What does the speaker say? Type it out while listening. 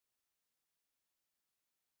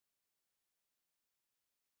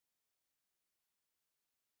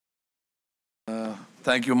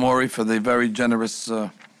Thank you, Maury, for the very generous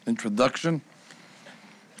introduction.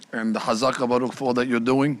 And the Hazaka Baruch for all that you're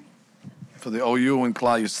doing for the OU and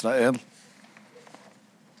Klal Yisrael.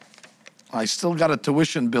 I still got a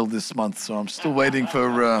tuition bill this month, so I'm still waiting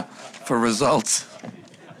for results.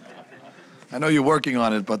 I know you're working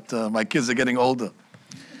on it, but my kids are getting older.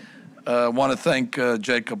 I want to thank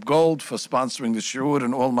Jacob Gold for sponsoring the shiur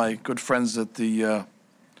and all my good friends at the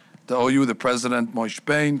OU, the president, Moshe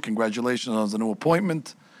Bain. Congratulations on the new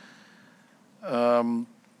appointment. I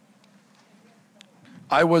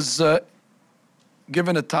was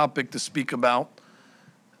given a topic to speak about.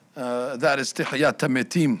 That is Tehiyat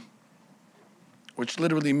Hametim, which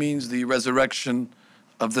literally means the resurrection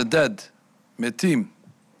of the dead, Metim.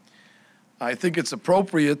 I think it's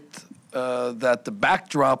appropriate that the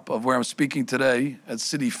backdrop of where I'm speaking today at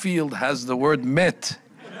City Field has the word Met.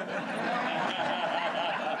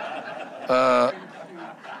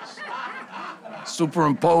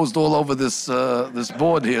 Superimposed all over this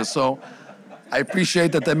board here. So I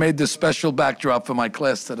appreciate that they made this special backdrop for my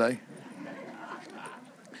class today.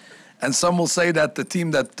 And some will say that the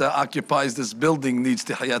team that occupies this building needs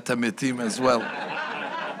Tehiyat Hametim as well.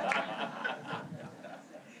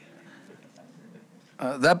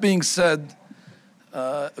 That being said,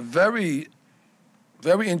 very,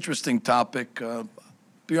 very interesting topic.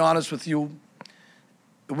 Be honest with you,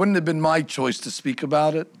 it wouldn't have been my choice to speak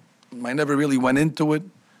about it. I never really went into it.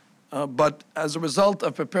 But as a result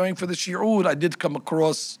of preparing for the shiur, I did come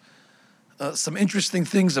across some interesting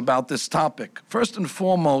things about this topic. First and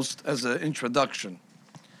foremost, as an introduction,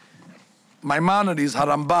 Maimonides,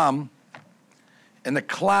 Harambam, in a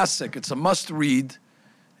classic, it's a must-read,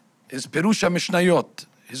 is Perush HaMishnayot,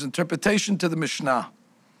 his interpretation to the Mishnah.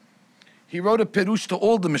 He wrote a Perush to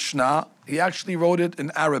all the Mishnah. He actually wrote it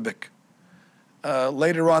in Arabic.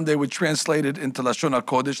 Later on, they would translate it into Lashon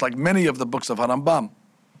HaKodesh, like many of the books of Harambam.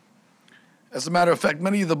 As a matter of fact,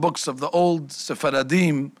 many of the books of the old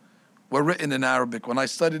Sephardim were written in Arabic. When I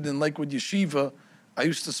studied in Lakewood Yeshivah, I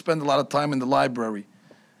used to spend a lot of time in the library.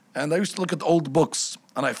 And I used to look at old books.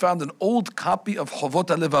 And I found an old copy of Chovot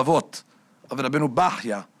HaLevavot of Rabbeinu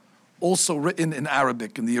Bachya, also written in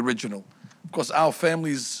Arabic, in the original. Of course, our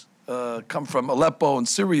families come from Aleppo and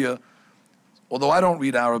Syria, although I don't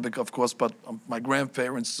read Arabic, of course, but my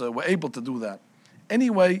grandparents were able to do that.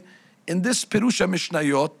 Anyway, in this Perush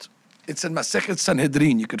HaMishnayot, it's in Masechet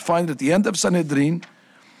Sanhedrin. You could find it at the end of Sanhedrin.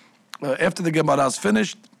 After the Gemara is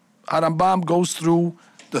finished, Harambam goes through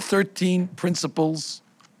the 13 principles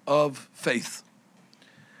of faith.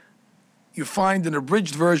 You find an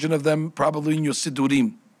abridged version of them probably in your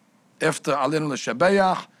Sidurim. After Alenu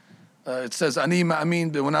L'Shabeach, it says Ani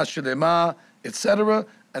Ma'amin Be'una Shelema, etc.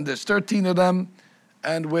 And there's 13 of them.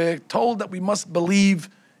 And we're told that we must believe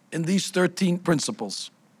in these 13 principles.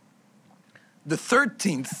 The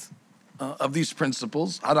 13th of these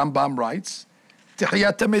principles, Harambam writes,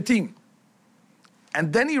 Tehiyat Hametim.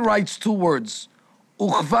 And then he writes two words,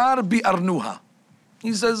 Uchvar bi'arnuha.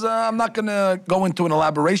 He says, I'm not going to go into an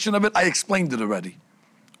elaboration of it. I explained it already,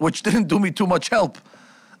 which didn't do me too much help.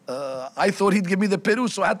 I thought he'd give me the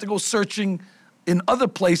Perush, so I had to go searching in other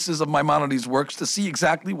places of Maimonides' works to see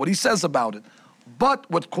exactly what he says about it. But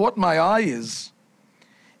what caught my eye is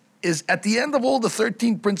at the end of all the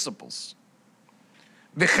 13 principles,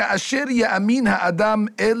 וכאשר יאמין האדם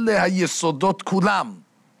אלה היסודות כולם.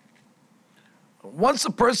 Once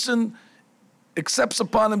a person accepts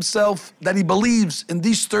upon himself that he believes in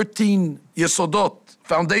these 13 yesodot,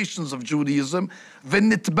 foundations of Judaism,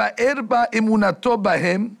 ונתבאר בה אמונתו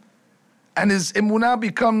בהם, and his emunah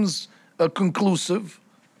becomes conclusive,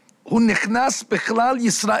 הוא נכנס בכלל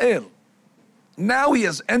ישראל. Now he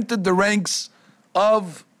has entered the ranks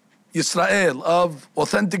of Yisrael, of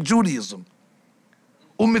authentic Judaism.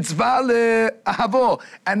 ומצווה לאהבו,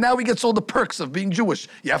 and now he gets all the perks of being Jewish.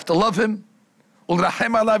 You have to love him,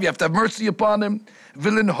 ולרחם עליו, you have to have mercy upon him,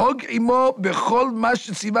 ולנהוג עמו בכל מה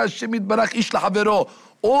שציווה השם יתברך איש לחברו.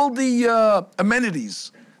 All the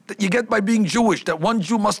amenities that you get by being Jewish, that one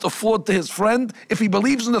Jew must afford to his friend, if he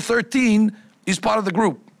believes in the 13, he's part of the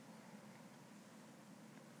group.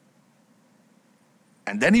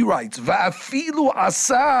 And then he writes, ואפילו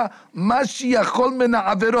עשה מה שיכול מן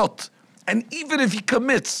העבירות. And even if he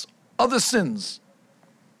commits other sins,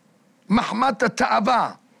 mahmat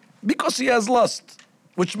ta'ava, because he has lust,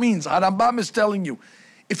 which means Harambam is telling you,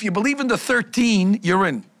 if you believe in the 13, you're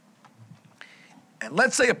in. And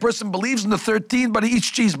let's say a person believes in the 13, but he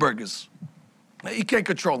eats cheeseburgers. He can't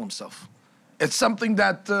control himself. It's something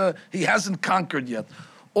that he hasn't conquered yet.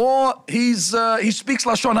 Or he speaks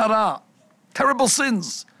Lashon Hara, terrible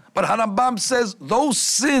sins. But Harambam says those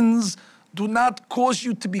sins do not cause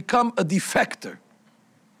you to become a defector.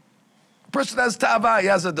 A person has ta'ava, he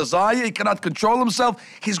has a desire, he cannot control himself,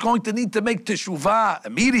 he's going to need to make teshuvah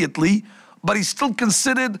immediately, but he's still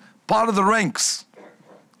considered part of the ranks.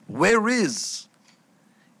 Whereas,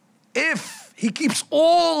 if he keeps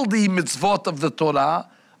all the mitzvot of the Torah,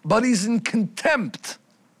 but he's in contempt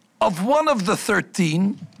of one of the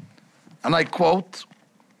 13, and I quote,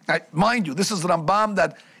 mind you, this is the Rambam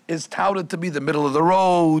that is touted to be the middle of the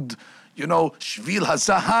road, Shvil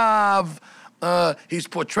HaZahav. He's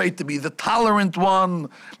portrayed to be the tolerant one,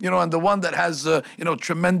 and the one that has,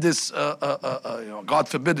 tremendous, God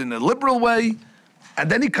forbid, in a liberal way. And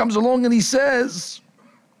then he comes along and he says,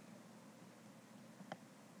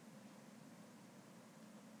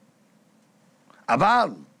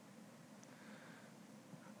 Aval,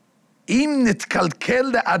 im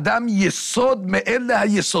nitkalkel le'adam yesod me'ele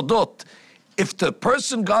ha'yesodot. If the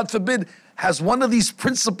person, God forbid, has one of these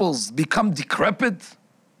principles become decrepit,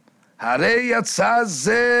 harei yatsa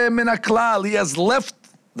ze min haklal, he has left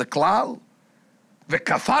the klal,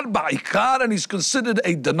 ve'kafar ba'ikar, and he's considered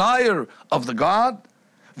a denier of the God,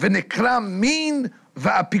 ve'nekra min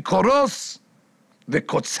ve'apikoros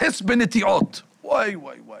ve'kotzes benetiot. Why?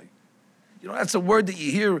 That's a word that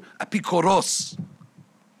you hear, apikoros.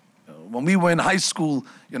 When we were in high school,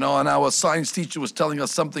 and our science teacher was telling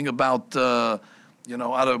us something about,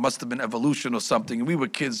 it must have been evolution or something, and we were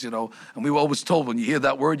kids, and we were always told, when you hear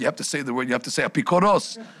that word, you have to say the word, you have to say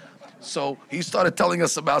apikoros. So he started telling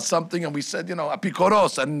us about something, and we said,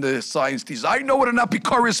 apikoros, and the science teacher, I know what an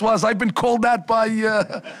apikoros was, I've been called that by,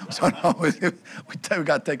 so no, we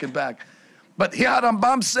got taken back. But here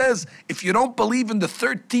Rambam says, if you don't believe in the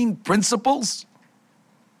 13 principles,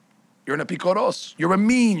 you're an apikoros, you're a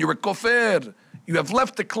mean, you're a kofer, you have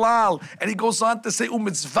left the klal. And he goes on to say,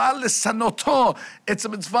 mitzvah lesanoto, it's a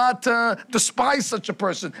mitzvah to despise such a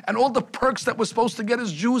person. And all the perks that we're supposed to get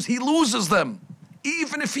as Jews, he loses them.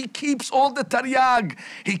 Even if he keeps all the taryag,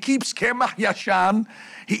 he keeps kemach yashan,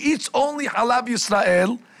 he eats only halav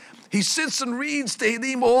Yisrael, he sits and reads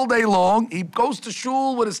Tehillim all day long. He goes to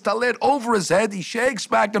shul with his talit over his head. He shakes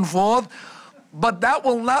back and forth. But that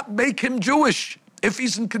will not make him Jewish if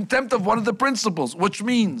he's in contempt of one of the principles, which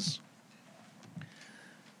means,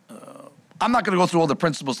 I'm not going to go through all the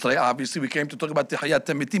principles today. Obviously, we came to talk about Tehiyat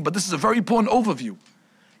Hametim, but this is a very important overview.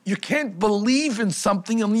 You can't believe in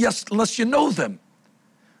something unless you know them.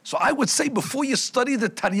 So I would say before you study the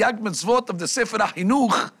Taryag Mitzvot of the Sefer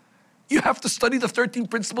HaChinuch, you have to study the 13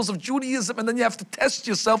 principles of Judaism, and then you have to test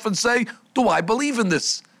yourself and say, do I believe in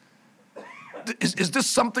this? Is this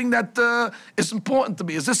something that is important to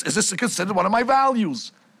me? Is this considered one of my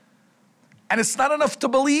values? And it's not enough to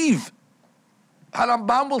believe.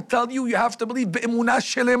 Harambam will tell you have to believe be'emunah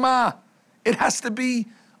shelema. It has to be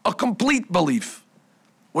a complete belief,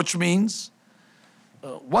 which means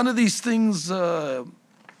one of these things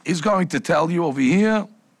he's going to tell you over here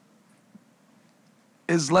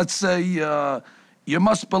is, let's say, you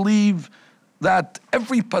must believe that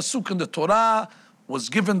every pasuk in the Torah was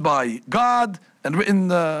given by God and written,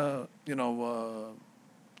 through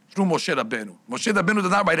Moshe Rabbeinu. Moshe Rabbeinu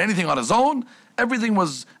did not write anything on his own. Everything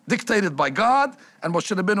was dictated by God, and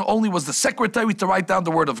Moshe Rabbeinu only was the secretary to write down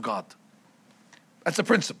the word of God. That's a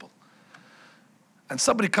principle. And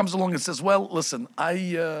somebody comes along and says, well, listen,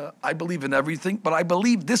 I believe in everything, but I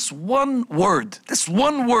believe this one word,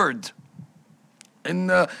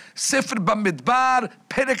 in Sefer Bamidbar,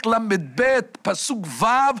 Perek Lamed Bet, Pasuk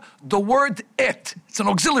Vav, the word et. It's an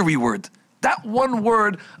auxiliary word. That one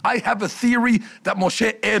word, I have a theory that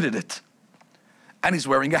Moshe added it. And he's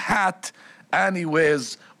wearing a hat, and he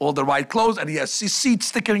wears all the right clothes, and he has his seat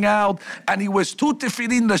sticking out, and he wears two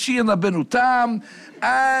tefillin, Rashi and Abenutam,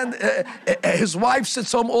 and his wife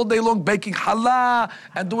sits home all day long baking challah,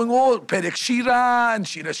 and doing all perek shira, and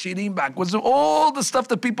shira shirim backwards, and all the stuff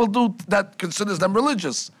that people do that considers them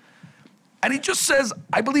religious. And he just says,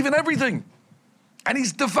 I believe in everything. And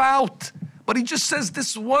he's devout. But he just says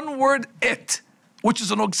this one word, et, which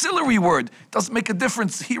is an auxiliary word. It doesn't make a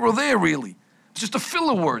difference here or there, really. It's just a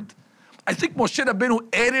filler word. I think Moshe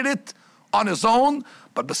Rabbeinu added it on his own,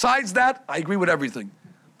 but besides that, I agree with everything.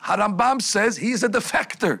 Harambam says he's a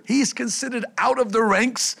defector. He's considered out of the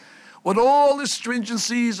ranks with all his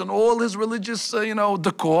stringencies and all his religious,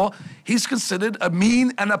 decor. He's considered a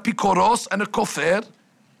mean and a pikoros and a kofer.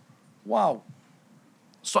 Wow.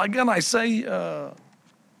 So again, I say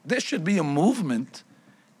there should be a movement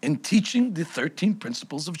in teaching the 13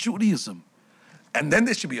 principles of Judaism. And then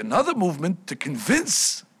there should be another movement to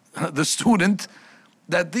convince the student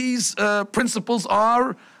that these principles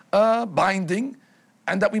are binding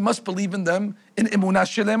and that we must believe in them in emunah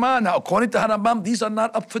shelema. Now, according to Harambam, these are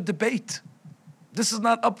not up for debate. This is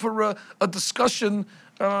not up for a discussion,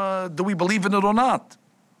 do we believe in it or not?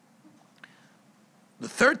 The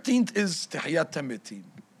 13th is Tehiyat Hametim,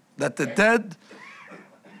 that the dead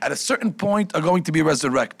at a certain point are going to be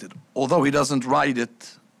resurrected. Although he doesn't write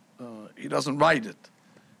it,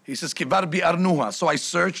 He says, Kivar bi arnuha. So I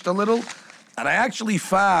searched a little, and I actually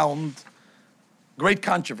found great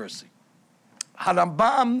controversy.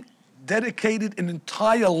 Harambam dedicated an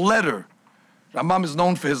entire letter. Rambam is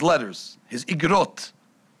known for his letters, his igrot.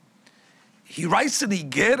 He writes an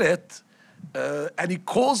igeret, and he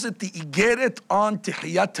calls it the igeret on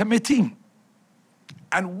Tehiyat Hametim.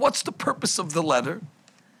 And what's the purpose of the letter?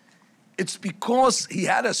 It's because he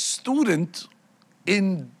had a student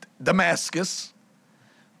in Damascus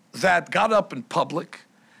that got up in public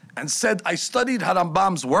and said, I studied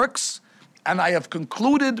Harambam's works, and I have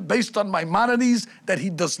concluded, based on Maimonides, that he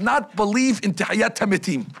does not believe in Tehiyat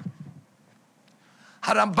Hametim.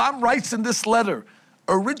 Harambam writes in this letter,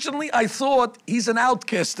 originally I thought he's an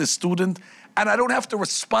outcast, this student, and I don't have to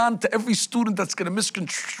respond to every student that's going to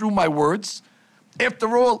misconstrue my words.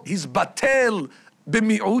 After all, he's batel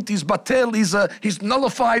b'mi'ut, he's batel, he's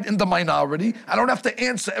nullified in the minority. I don't have to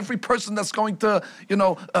answer every person that's going to,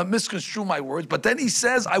 misconstrue my words. But then he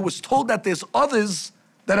says, I was told that there's others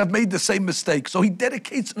that have made the same mistake. So he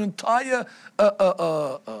dedicates an entire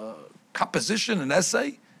composition, an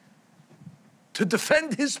essay, to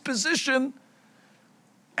defend his position.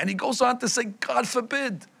 And he goes on to say, God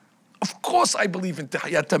forbid. Of course I believe in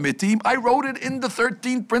Tehiyat Hametim. I wrote it in the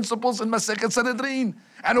 13 principles in Masechet Sanhedrin.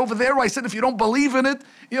 And over there I said, if you don't believe in it,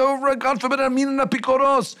 you're, God forbid, Aminan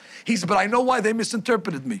Apikoros. He said, but I know why they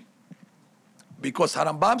misinterpreted me. Because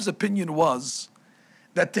Harambam's opinion was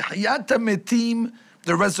that Tehiyat Hametim,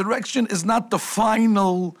 the resurrection, is not the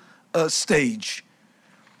final stage.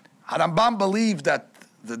 Harambam believed that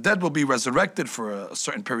the dead will be resurrected for a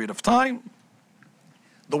certain period of time.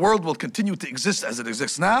 The world will continue to exist as it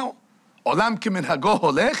exists now. Olam kiminhago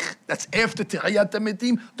holech. That's after Tehiyat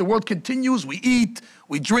Hametim. The world continues. We eat,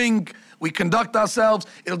 we drink, we conduct ourselves.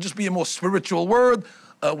 It'll just be a more spiritual world,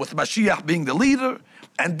 with Mashiach being the leader.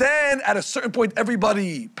 And then at a certain point,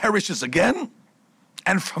 everybody perishes again.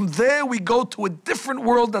 And from there, we go to a different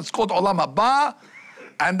world that's called Olam Haba.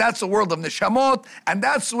 And that's a world of neshamot, and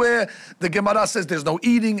that's where the Gemara says there's no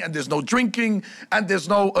eating, and there's no drinking, and there's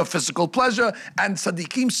no physical pleasure, and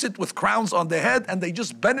tzaddikim sit with crowns on their head, and they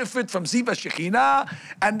just benefit from ziva shekhinah,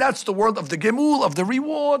 and that's the world of the gemul, of the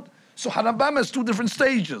reward. So Harambam has two different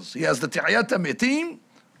stages. He has the Tehiyat Hametim,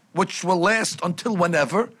 which will last until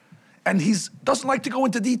whenever, and he doesn't like to go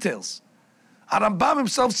into details. Harambam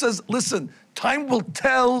himself says, listen, time will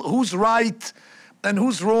tell who's right and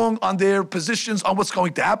who's wrong on their positions on what's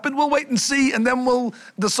going to happen. We'll wait and see, and then we'll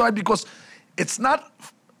decide, because it's not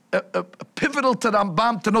pivotal to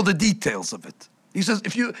Rambam to know the details of it. He says,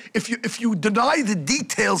 if you deny the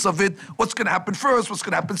details of it, what's going to happen first, what's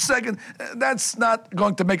going to happen second, that's not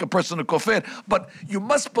going to make a person a kofir. But you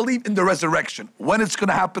must believe in the resurrection, when it's going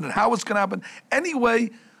to happen and how it's going to happen.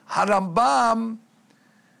 Anyway, Harambam,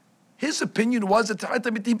 his opinion was that Tehiyat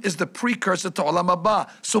Hametim is the precursor to Olam Haba.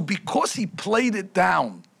 So because he played it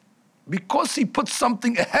down, because he put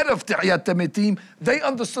something ahead of Tehiyat Hametim, they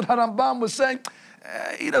understood Harambam was saying,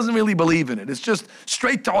 he doesn't really believe in it. It's just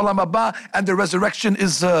straight to Olam Haba, and the resurrection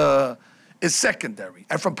is secondary.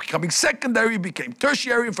 And from becoming secondary, it became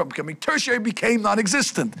tertiary, and from becoming tertiary, it became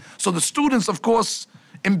non-existent. So the students, of course,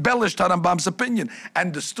 embellished Harambam's opinion.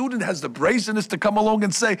 And the student has the brazenness to come along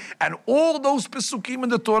and say, and all those pesukim in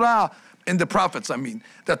the Torah, in the prophets,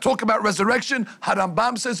 that talk about resurrection,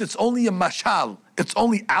 Harambam says it's only a mashal, it's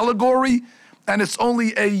only allegory, and it's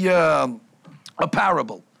only a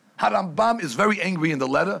parable. Harambam is very angry in the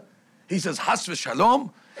letter. He says, Has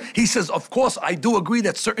v'shalom. He says, of course, I do agree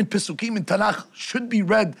that certain pesukim in Tanakh should be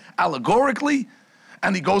read allegorically.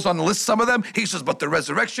 And he goes on to list some of them. He says, but the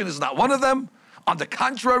resurrection is not one of them. On the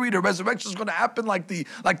contrary, the resurrection is going to happen like the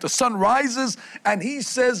sun rises. And he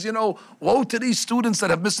says, woe to these students that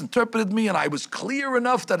have misinterpreted me, and I was clear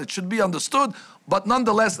enough that it should be understood. But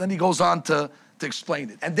nonetheless, then he goes on to explain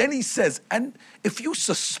it. And then he says, and if you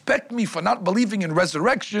suspect me for not believing in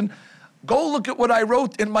resurrection, go look at what I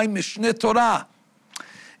wrote in my Mishneh Torah.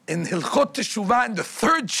 In Hilchot Teshuvah, in the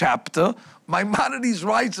 3rd chapter, Maimonides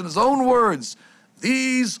writes in his own words,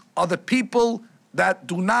 these are the people that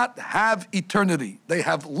do not have eternity. They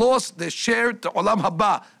have lost their share to Olam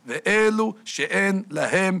Haba. Ve'elu she'en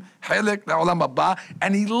lahem helek la'olam haba.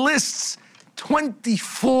 And he lists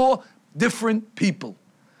 24 different people.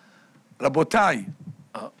 Rabotai,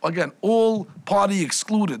 Again, all party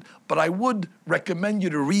excluded, but I would recommend you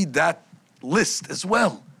to read that list as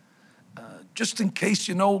well. Just in case,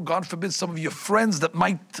 God forbid, some of your friends that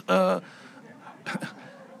might,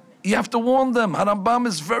 you have to warn them. Harambam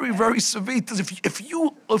is very, very severe. If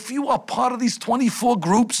you are part of these 24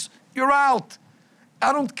 groups, you're out.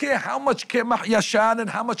 I don't care how much kemach yashan and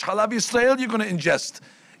how much halav Yisrael you're going to ingest.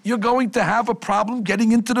 You're going to have a problem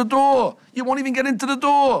getting into the door. You won't even get into the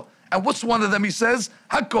door. And what's one of them? He says,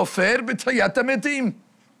 HaKofer b'Tehiyat Hametim.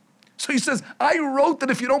 So he says, I wrote that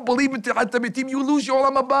if you don't believe in Tehiyat Hametim, you lose your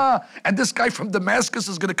Olam Haba. And this guy from Damascus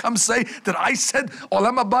is going to come say that I said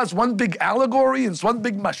Olam Haba is one big allegory and it's one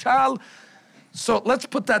big mashal. So let's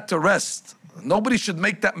put that to rest. Nobody should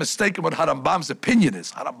make that mistake of what Harambam's opinion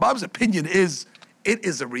is. Harambam's opinion is, it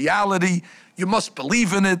is a reality. You must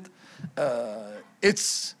believe in it.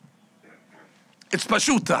 It's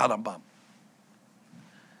Pashut to Harambam.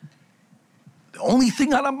 The only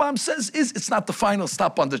thing Rambam says is it's not the final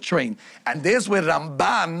stop on the train. And there's where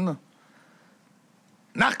Ramban,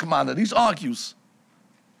 Nachmanides, argues.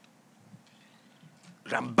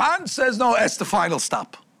 Ramban says, no, it's the final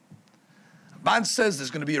stop. Ramban says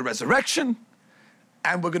there's going to be a resurrection,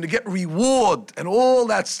 and we're going to get reward, and all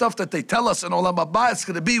that stuff that they tell us in Olam Haba, it's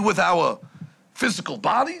going to be with our physical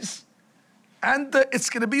bodies. And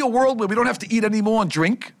it's going to be a world where we don't have to eat anymore and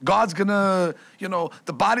drink. God's going to,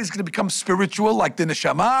 the body's going to become spiritual like the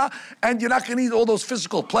neshama, and you're not going to need all those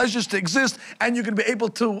physical pleasures to exist, and you're going to be able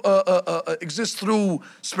to exist through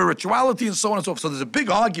spirituality and so on and so forth. So there's a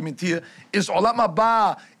big argument here. Is Olam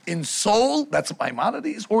Haba in soul? That's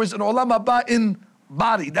Maimonides. Or is it Olam Haba in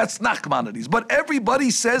body? That's Nachmanides. But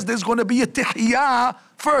everybody says there's going to be a Tehiyah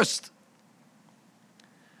first.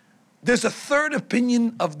 There's a third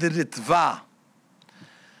opinion of the Ritva.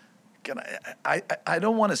 I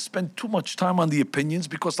don't want to spend too much time on the opinions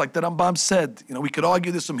because, like the Rambam said, we could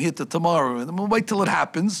argue this from here to tomorrow, and then we'll wait till it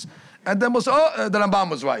happens, and then we'll say, the Rambam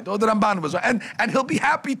was right, or the Ramban was right, and he'll be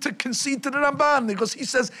happy to concede to the Ramban because he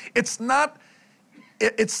says it's not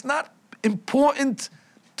important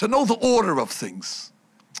to know the order of things,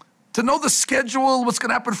 to know the schedule, what's going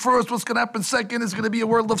to happen first, what's going to happen second, is going to be a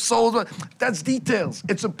world of souls. That's details.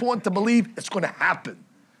 It's important to believe it's going to happen.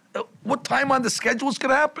 What time on the schedule is going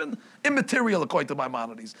to happen? Immaterial, according to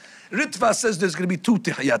Maimonides. Ritva says there's going to be 2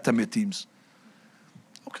 Tehiyat Hametims.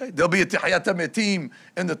 Okay, there'll be a Tehiyat Hametim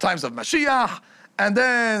in the times of Mashiach, and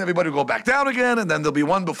then everybody will go back down again, and then there'll be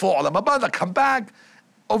one before Olam Haba. They'll come back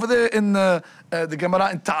over there in the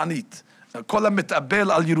Gemara in Ta'anit. Kol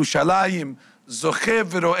ha'mitabel al Yerushalayim zoche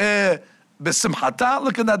v'ro'eh b'simchata.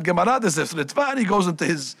 Look at that Gemara. There's a Ritva, and he goes into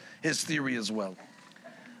his theory as well.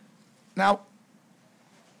 Now,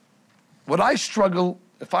 what I struggle,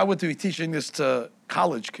 if I were to be teaching this to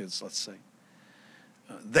college kids, let's say,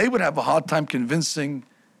 they would have a hard time convincing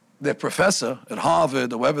their professor at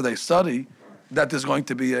Harvard or wherever they study that there's going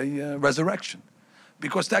to be a resurrection.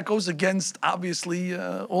 Because that goes against, obviously,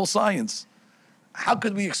 all science. How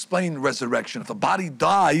could we explain resurrection? If a body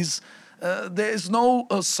dies, there is no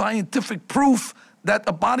scientific proof that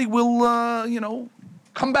a body will,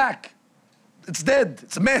 come back. It's dead.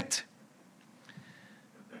 It's a met.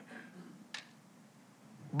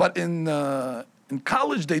 But in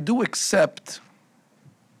college, they do accept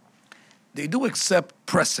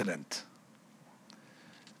precedent.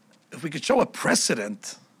 If we could show a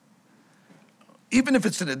precedent, even if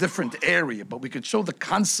it's in a different area, but we could show the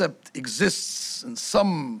concept exists in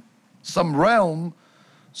some realm,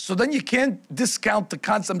 so then you can't discount the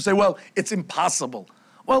concept and say, well, it's impossible.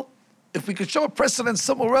 Well, if we could show a precedent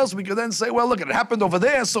somewhere else, we could then say, well, look, it happened over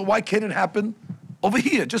there, so why can't it happen over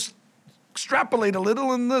here? Just extrapolate a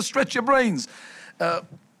little and stretch your brains.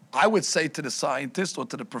 I would say to the scientist or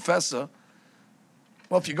to the professor,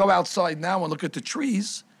 well, if you go outside now and look at the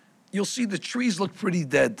trees, you'll see the trees look pretty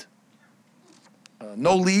dead.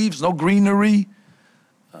 No leaves, no greenery,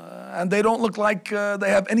 and they don't look like they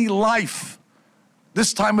have any life.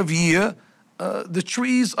 This time of year, the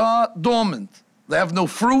trees are dormant. They have no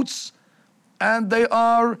fruits, and they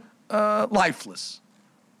are lifeless.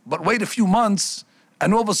 But wait a few months,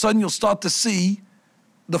 and all of a sudden you'll start to see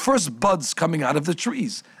the first buds coming out of the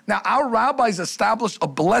trees. Now, our rabbis established a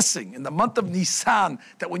blessing in the month of Nisan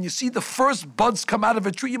that when you see the first buds come out of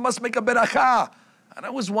a tree, you must make a beracha. And I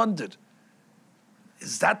always wondered,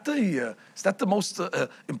 is that the most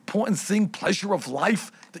important thing, pleasure of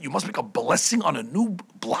life, that you must make a blessing on a new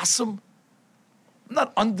blossom? I'm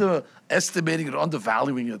not underestimating it or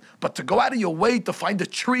undervaluing it, but to go out of your way to find a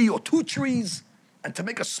tree or 2 trees and to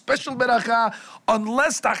make a special beracha,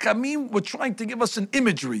 unless the Hachamim were trying to give us an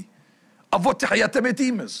imagery of what Tehiyat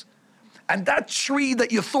Hametim is. And that tree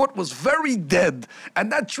that you thought was very dead, and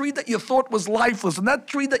that tree that you thought was lifeless, and that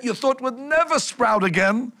tree that you thought would never sprout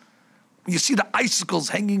again, you see the icicles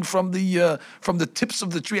hanging from the tips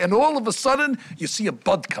of the tree, and all of a sudden, you see a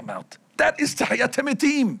bud come out. That is Tehiyat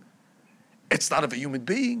Hametim. It's not of a human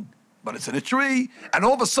being, but it's in a tree. And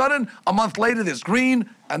all of a sudden, a month later, there's green,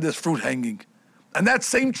 and there's fruit hanging. And that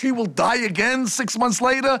same tree will die again 6 months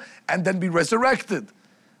later, and then be resurrected.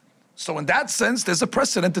 So in that sense, there's a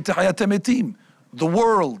precedent to Tehiyat Hametim. The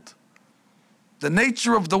world, the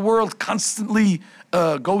nature of the world constantly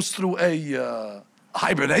goes through a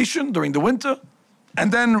hibernation during the winter,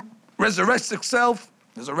 and then resurrects itself.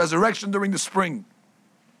 There's a resurrection during the spring.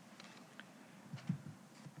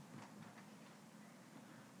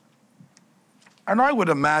 And I would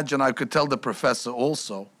imagine I could tell the professor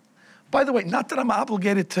also. By the way, not that I'm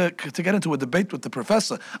obligated to get into a debate with the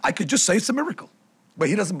professor. I could just say it's a miracle. But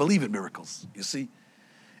he doesn't believe in miracles, you see.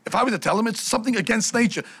 If I were to tell him it's something against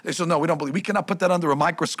nature, they say, no, we don't believe. We cannot put that under a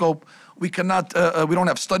microscope. We cannot, we don't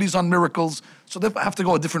have studies on miracles. So they have to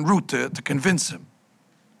go a different route to convince him.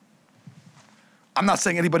 I'm not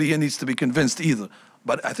saying anybody here needs to be convinced either.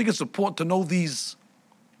 But I think it's important to know these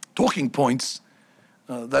talking points,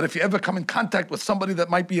 that if you ever come in contact with somebody that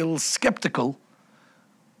might be a little skeptical,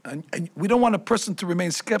 and we don't want a person to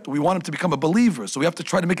remain skeptical. We want him to become a believer. So we have to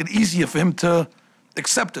try to make it easier for him to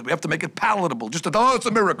accept it. We have to make it palatable. Just that, oh, it's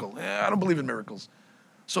a miracle. Yeah, I don't believe in miracles.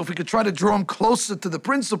 So if we could try to draw him closer to the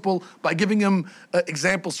principle by giving him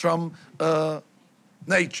examples from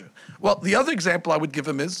nature. Well, the other example I would give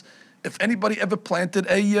him is, if anybody ever planted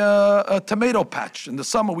a tomato patch. In the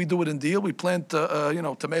summer, we do it in Deal. We plant,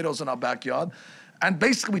 tomatoes in our backyard. And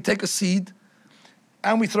basically, we take a seed,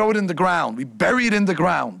 and we throw it in the ground. We bury it in the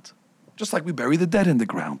ground, just like we bury the dead in the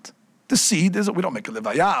ground. The seed is, we don't make a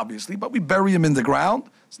levaya, obviously, but we bury him in the ground.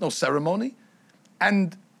 It's no ceremony.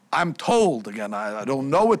 And I'm told, again, I don't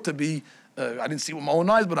know it to be, I didn't see it with my own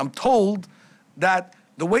eyes, but I'm told that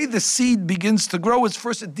the way the seed begins to grow is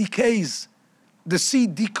first it decays. The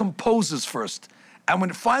seed decomposes first. And when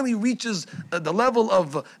it finally reaches the level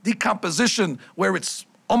of decomposition where it's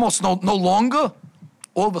almost no longer,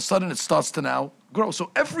 all of a sudden it starts to now grow.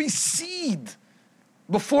 So every seed,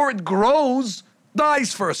 before it grows,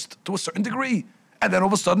 dies first to a certain degree. And then all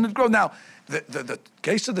of a sudden it grows. Now, the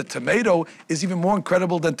case of the tomato is even more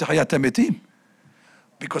incredible than Tehiyat Hametim.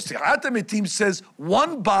 Because Tehiyat Hametim says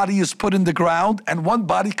one body is put in the ground and one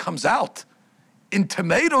body comes out. In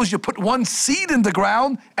tomatoes, you put one seed in the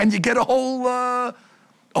ground and you get a whole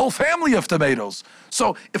family of tomatoes.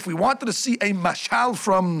 So if we wanted to see a mashal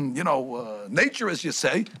from, nature, as you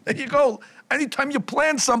say, there you go. Anytime you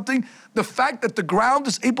plant something, the fact that the ground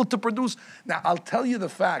is able to produce. Now, I'll tell you the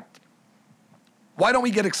fact. Why don't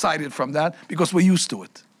we get excited from that? Because we're used to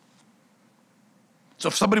it. So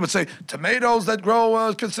if somebody would say, tomatoes that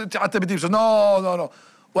grow, so no.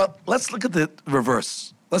 Well, let's look at the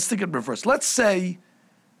reverse. Let's think in reverse. Let's say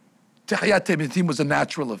Tehiyat Hametim was a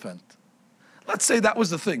natural event. Let's say that was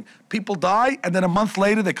the thing. People die, and then a month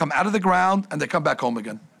later, they come out of the ground, and they come back home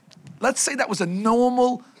again. Let's say that was a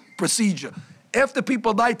normal procedure. After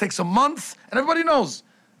people die, it takes a month, and everybody knows.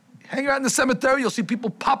 Hang out in the cemetery, you'll see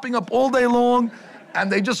people popping up all day long,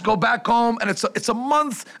 and they just go back home, and it's a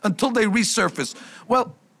month until they resurface.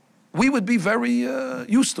 Well, we would be very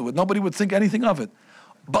used to it. Nobody would think anything of it.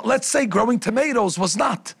 But let's say growing tomatoes was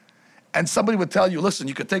not. And somebody would tell you, listen,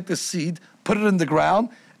 you could take this seed, put it in the ground,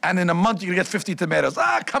 and in a month, you're going to get 50 tomatoes.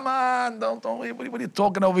 Come on, don't what are you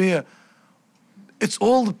talking over here? It's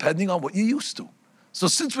all depending on what you're used to. So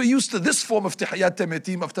since we're used to this form of Tehiyat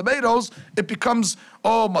Hametim of tomatoes, it becomes,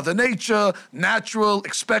 Mother Nature, natural,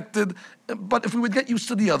 expected. But if we would get used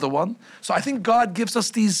to the other one, so I think God gives us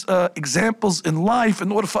these examples in life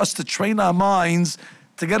in order for us to train our minds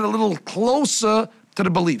to get a little closer to the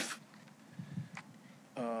belief.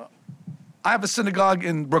 I have a synagogue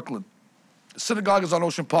in Brooklyn. The synagogue is on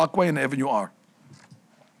Ocean Parkway and Avenue R.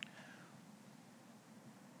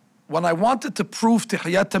 When I wanted to prove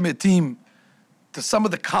Tehiyat Hametim to some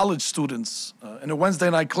of the college students in a Wednesday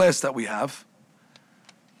night class that we have,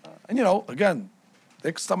 and again,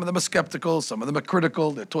 some of them are skeptical, some of them are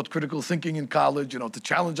critical. They're taught critical thinking in college, to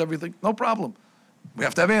challenge everything. No problem. We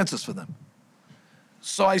have to have answers for them.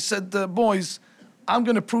 So I said, boys, I'm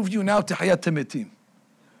going to prove you now Tehiyat Hametim.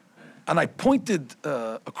 And I pointed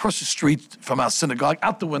across the street from our synagogue,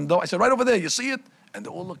 out the window. I said, right over there, you see it? And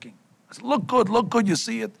they're all looking. I said, look good, you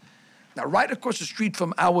see it? Now, right across the street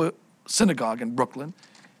from our synagogue in Brooklyn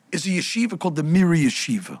is a yeshiva called the Mir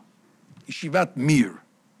Yeshiva. Yeshivat Mir.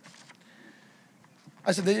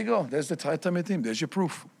 I said, there you go. There's the Tehiyat Hametim. There's your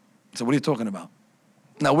proof. I said, what are you talking about?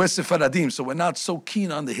 Now, we're Sephardim, so we're not so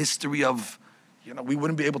keen on the history of, we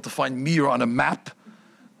wouldn't be able to find Mir on a map,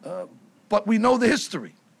 but we know the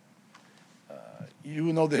history.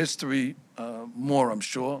 You know the history more, I'm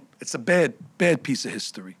sure. It's a bad piece of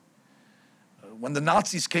history. When the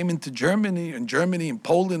Nazis came into Germany and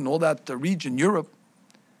Poland and all that region, Europe,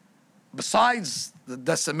 besides the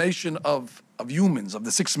decimation of humans, of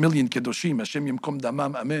the 6 million Kedoshim, Hashem Yimkom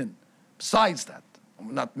Damam, Amen, besides that,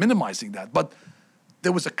 I'm not minimizing that, but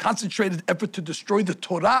there was a concentrated effort to destroy the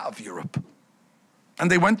Torah of Europe. And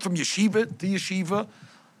they went from yeshiva to yeshiva,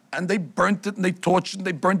 and they burnt it, and they tortured, and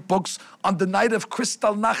they burnt books. On the night of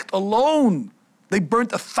Kristallnacht alone, they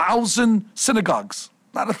burnt 1,000 synagogues.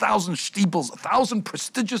 Not 1,000 shtibels, 1,000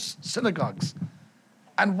 prestigious synagogues.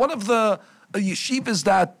 And one of the yeshivas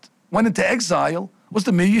that went into exile was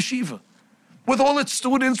the Mir Yeshiva. With all its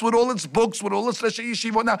students, with all its books, with all its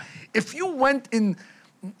yeshiva. Now, if you went in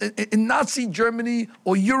Nazi Germany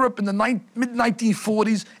or Europe in the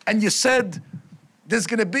mid-1940s and you said there's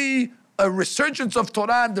going to be a resurgence of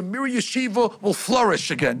Torah and the Mir Yeshiva will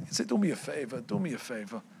flourish again, you say, do me a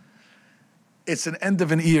favor. It's an end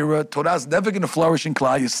of an era. Torah's never going to flourish in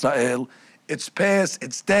Klal Yisrael. It's past,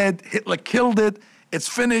 it's dead. Hitler killed it. It's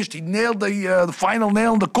finished. He nailed the final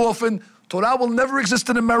nail in the coffin. Torah will never exist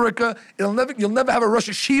in America. You'll never have a Rosh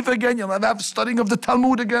Yeshiva again. You'll never have studying of the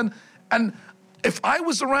Talmud again. And if I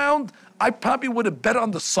was around, I probably would have bet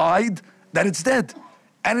on the side that it's dead,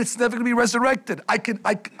 and it's never going to be resurrected.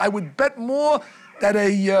 I would bet more that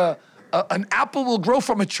an apple will grow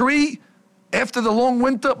from a tree after the long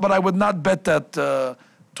winter, but I would not bet that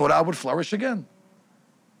Torah would flourish again.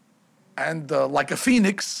 And like a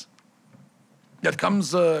phoenix that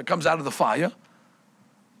comes out of the fire.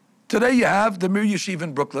 Today you have the Mir Yeshiva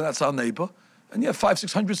in Brooklyn, that's our neighbor, and you have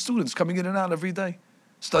 500-600 students coming in and out every day,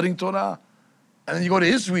 studying Torah. And then you go to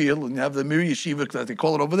Israel and you have the Mir Yeshiva, that they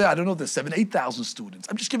call it over there. I don't know, there's 7,000-8,000 students.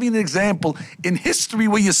 I'm just giving you an example in history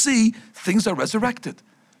where you see things are resurrected.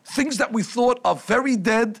 Things that we thought are very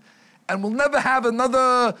dead and will never have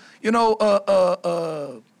another,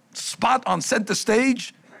 spot on center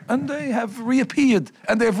stage, and they have reappeared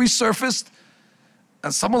and they have resurfaced.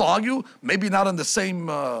 And some will argue, maybe not on the same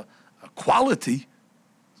quality,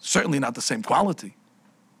 certainly not the same quality.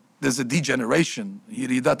 There's a degeneration,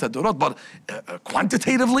 but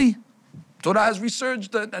quantitatively, Torah has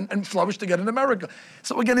resurged and flourished again in America.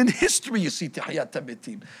 So again, in history, you see Tehiyat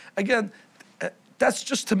Hametim. Again, that's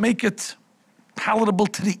just to make it palatable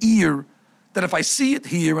to the ear, that if I see it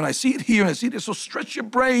here, and I see it here, and I see it here, so stretch your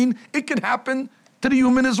brain, it can happen to the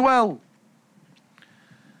human as well.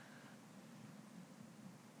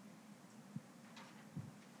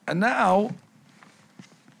 And now,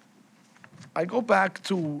 I go back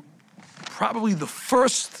to probably the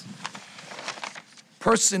first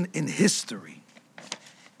person in history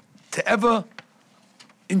to ever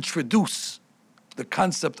introduce the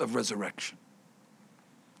concept of resurrection.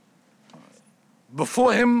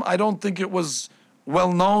 Before him, I don't think it was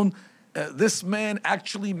well known. This man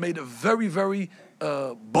actually made a very, very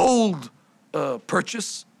bold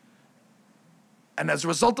purchase. And as a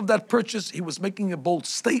result of that purchase, he was making a bold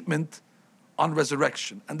statement on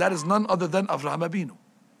resurrection. And that is none other than Avraham Avinu.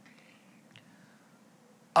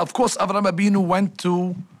 Of course, Avraham Avinu went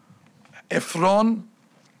to Ephron,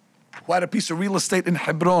 who had a piece of real estate in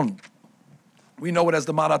Hebron. We know it as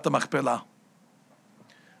the Ma'arat HaMachpelah.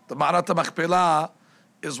 The Ma'arat HaMachpelah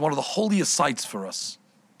is one of the holiest sites for us.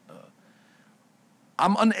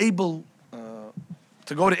 I'm unable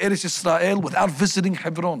to go to Eretz Yisrael without visiting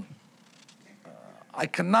Hebron. I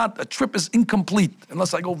cannot, a trip is incomplete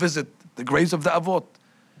unless I go visit the graves of the Avot.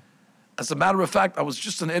 As a matter of fact, I was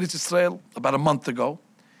just in Eretz Yisrael about a month ago,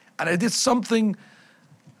 and I did something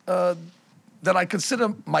that I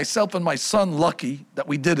consider myself and my son lucky that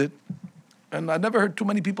we did it, and I never heard too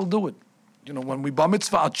many people do it. You know, when we bar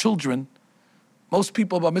mitzvah our children, most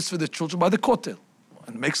people bar mitzvah their children by the kotel,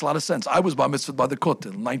 and it makes a lot of sense. I was bar mitzvah by the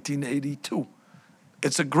kotel in 1982.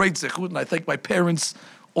 It's a great zechut, and I thank my parents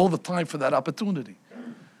all the time for that opportunity.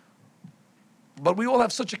 But we all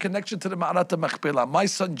have such a connection to the Ma'arat HaMachpelah. My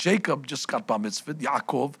son Jacob just got bar mitzvah,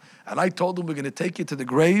 Yaakov, and I told him we're going to take you to the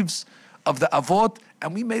graves of the Avot,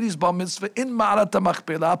 and we made his bar mitzvah in Ma'arat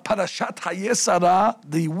HaMachpelah, Parashat Hayesara,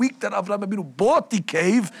 the week that Avraham Avinu bought the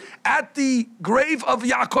cave, at the grave of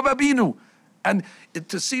Yaakov Avinu. And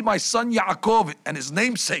to see my son Yaakov and his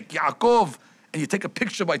namesake Yaakov, and you take a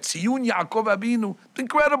picture by Tziyun Yaakov Avinu,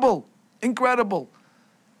 incredible, incredible.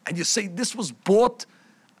 And you say this was bought,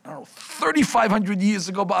 I don't know, 3,500 years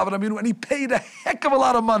ago by Avraham Avinu, and he paid a heck of a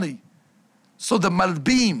lot of money. So the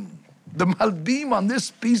Malbim on this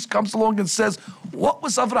piece comes along and says, what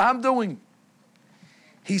was Avraham doing?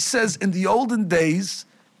 He says in the olden days,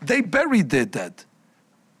 they buried their dead,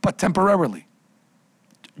 but temporarily,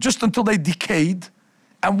 just until they decayed.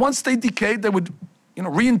 And once they decayed, they would,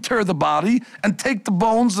 reinter the body and take the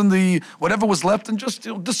bones and the whatever was left and just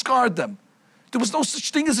discard them. There was no such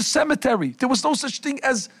thing as a cemetery. There was no such thing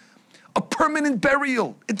as a permanent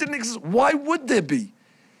burial. It didn't exist. Why would there be?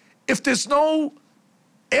 If there's no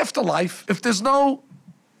afterlife, if there's no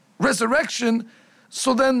resurrection,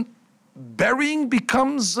 so then burying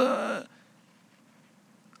becomes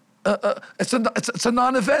it's a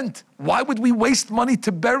non-event. Why would we waste money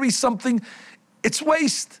to bury something? It's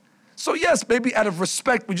waste. So yes, maybe out of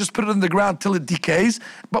respect, we just put it in the ground till it decays,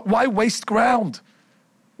 but why waste ground?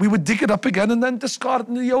 We would dig it up again and then discard it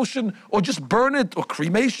in the ocean, or just burn it, or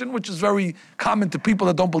cremation, which is very common to people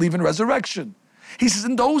that don't believe in resurrection. He says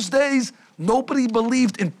in those days, nobody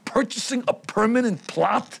believed in purchasing a permanent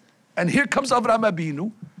plot, and here comes Avraham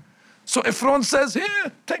Abinu. So Ephron says,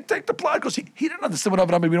 here, take the plot, because he didn't understand what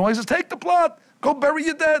Avraham Abinu was. He says, take the plot, go bury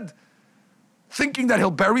your dead. Thinking that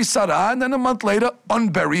he'll bury Sarah, and then a month later,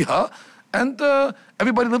 unbury her, and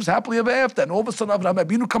everybody lives happily ever after. And all of a sudden, Avraham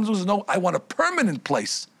Abinu comes and says, no, I want a permanent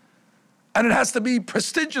place. And it has to be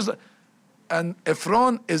prestigious. And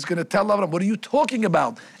Ephron is going to tell Avraham, what are you talking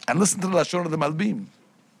about? And listen to the Lashon of the Malbim.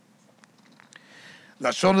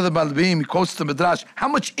 Lashon of the Malbim, he quotes the Midrash. How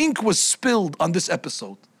much ink was spilled on this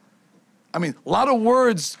episode? I mean, a lot of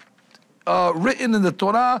words written in the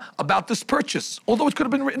Torah about this purchase, although it could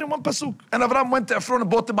have been written in one pasuk. And Avraham went to Ephron and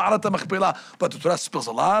bought the Ma'arat HaMachpelah, but the Torah spills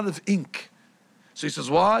a lot of ink. So he says,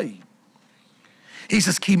 why? He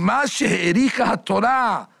says, Ki ma she'ericha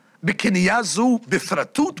HaTorah b'kiniya zu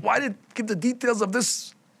b'fratut. Why did it give the details of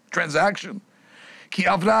this transaction? Ki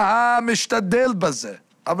Avraham ishtadel bazeh.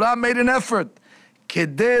 Avraham made an effort.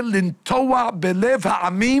 Kedei lintoa belev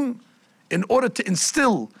ha'amim, in order to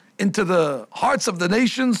instill into the hearts of the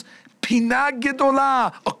nations, Pina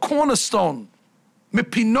Gedola, a cornerstone.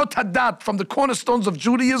 Mepinot Hadat, from the cornerstones of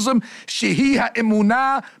Judaism, Shehi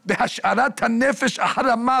ha'emunah behash'arat ha'nefesh ahar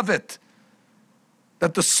ha'mavet,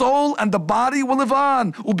 that the soul and the body will live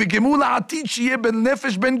on. Ubegemu la'atid sheyeh ben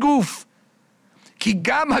nefesh ben guf. Ki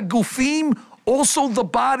gam ha'gufim, also the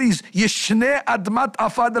bodies, yeshnei admat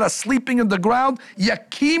afar, that are sleeping in the ground,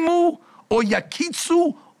 yakimu or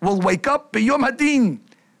yakitsu, will wake up beyom hadin.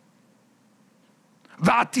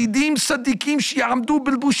 Va'atidim tzadikim shi'amdu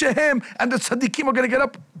bilbushehem, and the tzadikim are going to get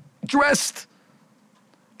up dressed.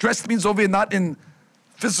 Dressed means over here not in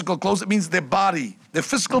physical clothes, it means their body. Their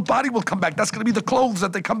physical body will come back. That's going to be the clothes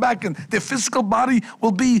that they come back in. Their physical body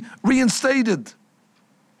will be reinstated.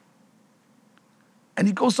 And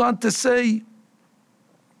he goes on to say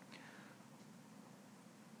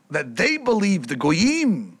that they believe, the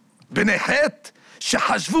goyim, b'nei het,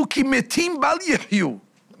 shehashvu ki metim bal yehyu.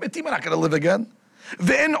 The metim are not going to live again.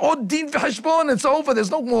 Ve'en od din v'hashbon, it's over,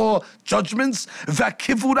 there's no more judgments.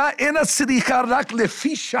 V'kivura ena siricha rak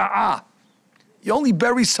lefi sha'ah. You only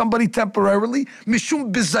bury somebody temporarily.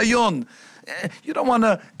 Mishum bizayon. You don't want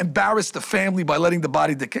to embarrass the family by letting the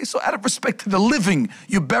body decay. So out of respect to the living,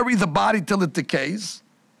 you bury the body till it decays.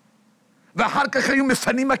 After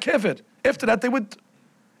that, they would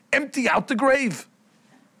empty out the grave.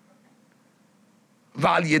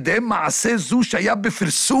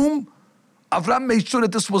 Avram made sure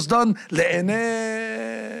that this was done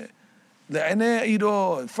in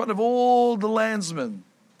front of all the landsmen.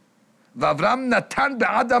 Vavram natan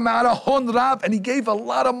be'adam arahon rav, and he gave a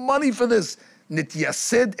lot of money for this.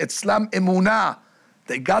 Nityased etzlam emunah.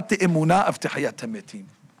 They got the emunah of Tehiyat Hametim.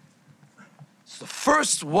 It's the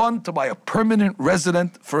first one to buy a permanent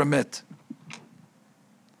resident for a mit.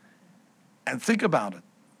 And think about it.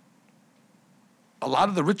 A lot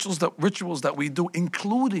of the rituals that we do,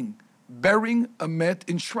 including burying a met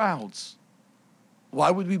in shrouds.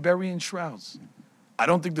 Why would we bury in shrouds? I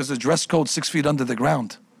don't think there's a dress code 6 feet under the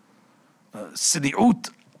ground. Siniut,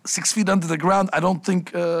 6 feet under the ground. I don't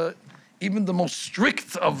think even the most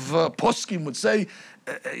strict of poskim would say,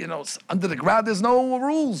 under the ground there's no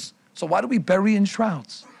rules. So why do we bury in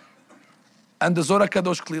shrouds? And the Zohar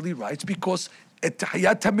Kadosh clearly writes, because at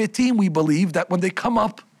Tehiyat Hametim we believe that when they come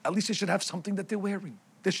up, at least they should have something that they're wearing.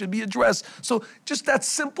 There should be a dress. So just that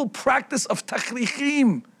simple practice of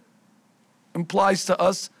tachrichim implies to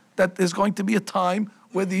us that there's going to be a time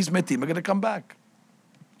where these metim are going to come back.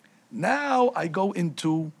 Now I go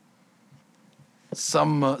into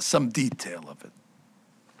some detail of it.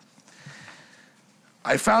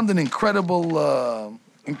 I found an incredible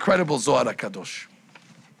Zohar HaKadosh.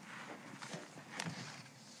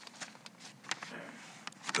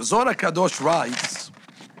 The Zohar HaKadosh writes,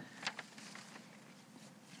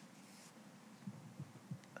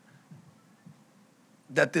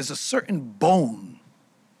 that there's a certain bone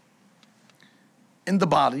in the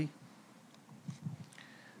body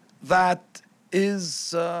that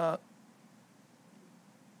is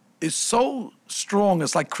so strong,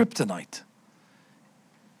 it's like kryptonite.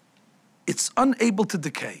 It's unable to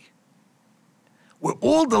decay. Where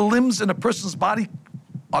all the limbs in a person's body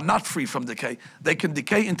are not free from decay. They can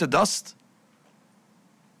decay into dust.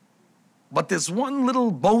 But there's one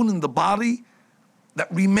little bone in the body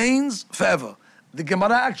that remains forever. The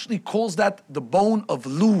Gemara actually calls that the bone of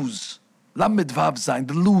Luz. Lamed Vav Zayin,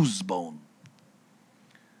 the Luz bone.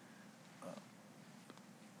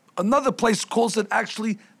 Another place calls it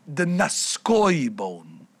actually the Naskoi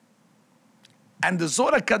bone. And the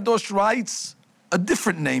Zohar Kadosh writes a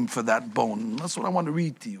different name for that bone. That's what I want to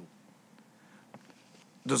read to you.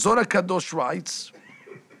 The Zohar Kadosh writes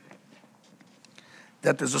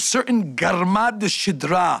that there's a certain Garmad de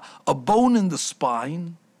Shidra, a bone in the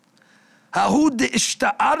spine. Hahu de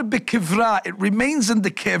Ishta'ar bekivra, it remains in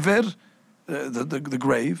the kever, the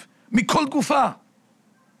grave. Mikol gufa.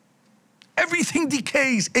 Everything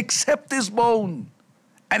decays except this bone.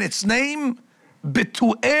 And its name,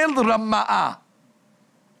 Betuel Rama'ah.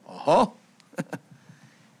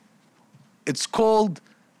 It's called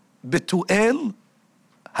Betuel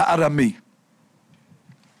Ha'arami.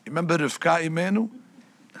 Remember Rivka Imenu?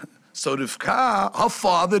 So Rivka, her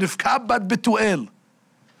father, Rivka bat Betuel.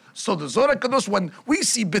 So the Zohar Kadosh, when we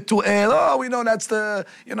see Betuel, we know that's the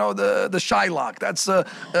Shylock. That's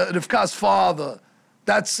Rivka's father.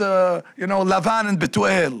 That's, Lavan and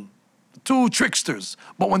Betuel, two tricksters.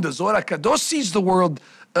 But when the Zohar Kadosh sees the word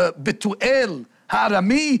Betuel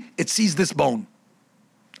Ha'arami, it sees this bone.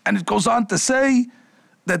 And it goes on to say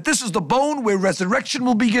that this is the bone where resurrection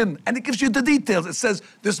will begin. And it gives you the details. It says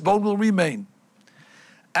this bone will remain.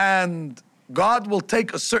 And God will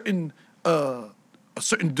take a certain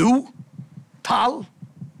dew, tal,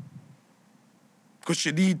 because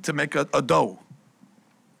you need to make a dough.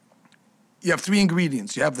 You have three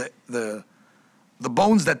ingredients. You have the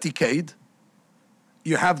bones that decayed.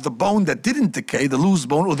 You have the bone that didn't decay, the loose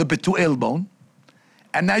bone or the betuel bone.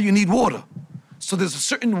 And now you need water. So there's a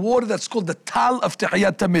certain water that's called the tal of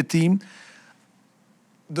Tehiyat Hametim.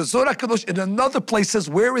 The Zohar Kadosh in another place says,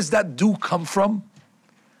 where is that dew come from?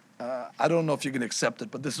 I don't know if you can accept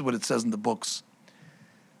it, but this is what it says in the books.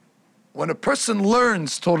 When a person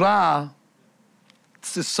learns Torah,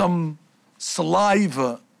 there's some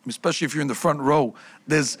saliva, especially if you're in the front row.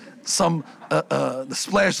 There's some, the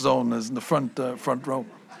splash zone is in the front row.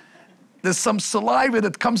 There's some saliva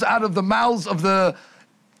that comes out of the mouths of the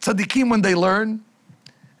tzaddikim when they learn,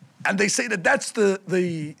 and they say that that's the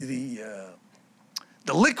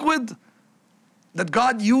liquid that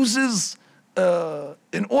God uses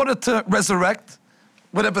in order to resurrect,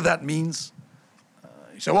 whatever that means.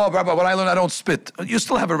 You say, well, Rabbi, when I learn I don't spit. You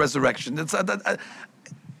still have a resurrection. It's,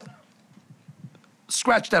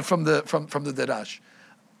 scratch that from the Derash.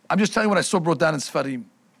 I'm just telling you what I saw brought down in Sfarim.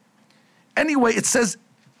 Anyway, it says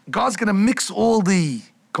God's going to mix all the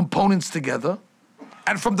components together,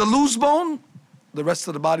 and from the loose bone, the rest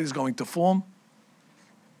of the body is going to form.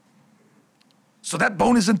 So that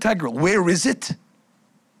bone is integral. Where is it?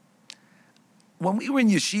 When we were in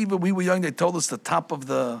Yeshivah, we were young, they told us the top of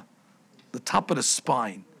the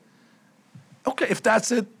spine. Okay, if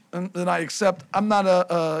that's it, then I accept. I'm not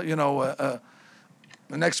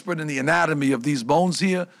an expert in the anatomy of these bones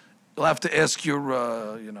here. You'll have to ask your,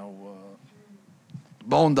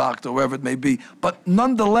 bone doctor, wherever it may be. But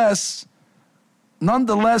nonetheless,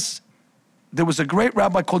 there was a great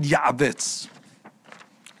rabbi called Yavetz.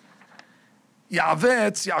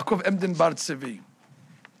 Yaakov Emden Bar Tzevi.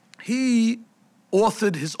 He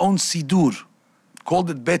authored his own Sidur, called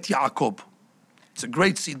it Bet Yaakov. It's a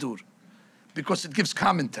great Sidur because it gives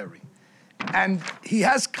commentary. And he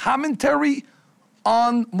has commentary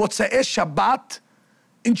on Motzei Shabbat,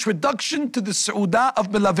 introduction to the Seudah of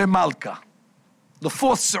Melaveh Malka, the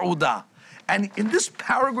fourth Seudah. And in this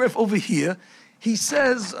paragraph over here, he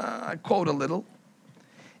says, I quote a little,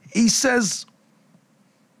 he says,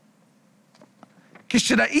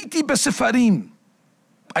 Kishra'iti besefarim,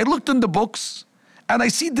 I looked in the books, and I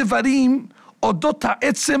see Devarim, Odot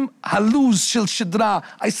ha'etzem haluz shel shidra.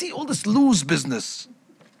 I see all this lose business.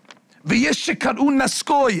 V'yesh shekar'u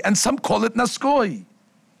naskoi, and some call it naskoi.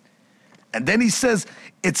 And then he says,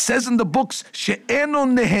 it says in the books, she'eno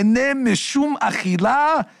nehene mishum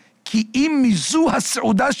achila ki im mizu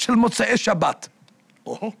ha'seudah shel motzei Shabbat.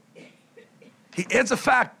 Oh. He adds a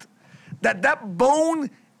fact that bone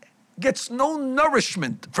gets no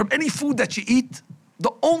nourishment from any food that you eat.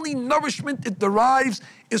 The only nourishment it derives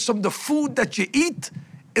is from the food that you eat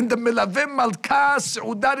in the Melaveh Malka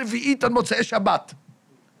Seudah Revi'it on Motzei Shabbat.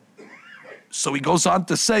 So he goes on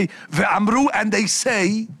to say, Ve'amru, and they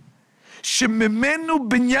say, Shemimenu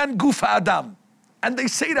binyan guf adam. And they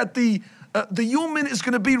say that the human is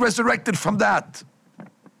going to be resurrected from that.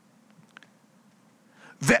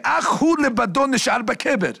 Ve'achu lebadon nishar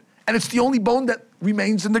b'keber. And it's the only bone that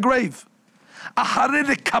remains in the grave.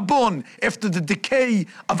 Ahare kabon, after the decay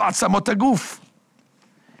of atzamot haguf.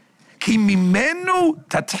 Ki mimenu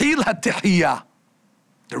tathil hatehiyah.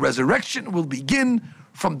 The resurrection will begin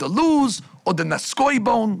from the luz or the naskoi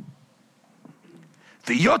bone.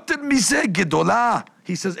 V'yoter mizeh gedolah.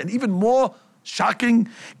 He says, and even more shocking,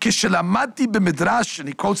 kishelamati b'midrash, and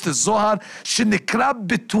he quotes the Zohar, shenikra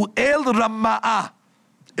betuel rama'ah.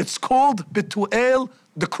 It's called betuel,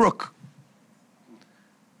 the crook.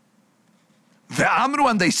 Ve'amru,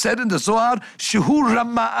 and they said in the Zohar, shehu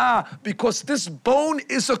rama'ah, because this bone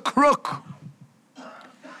is a crook.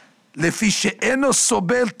 Lefi she'eno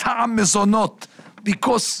sobel ta'am mezonot,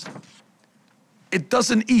 because it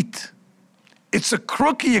doesn't eat. It's a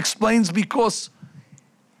crook, he explains, because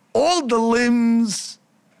all the limbs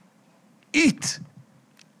eat.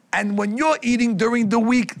 And when you're eating during the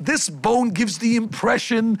week, this bone gives the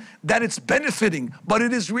impression that it's benefiting, but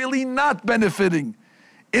it is really not benefiting.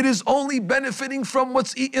 It is only benefiting from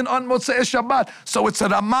what's eaten on Motzei Shabbat. So it's a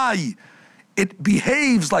ramai. It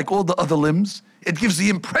behaves like all the other limbs. It gives the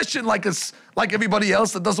impression like it's like everybody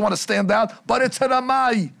else that doesn't want to stand out, but it's a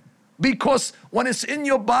ramai. Because when it's in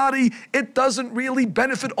your body, it doesn't really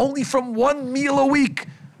benefit only from one meal a week.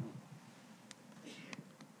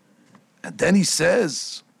 And then he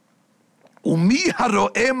says, Umi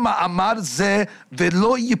haro'eh ma'amar zeh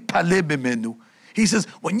ve'lo yipaleh b'menu. He says,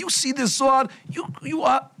 when you see this Zohar, you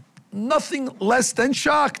are nothing less than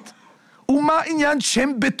shocked. Uma inyan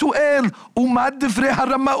shem betuel, uma divrei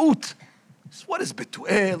haramaut. What is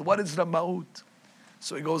betuel? What is ramaut?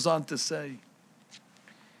 So he goes on to say,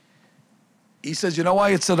 he says, you know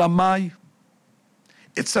why it's a ramai?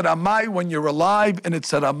 It's a ramai when you're alive, and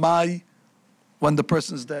it's a ramai when the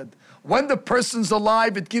person's dead. When the person's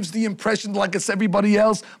alive, it gives the impression like it's everybody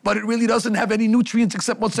else, but it really doesn't have any nutrients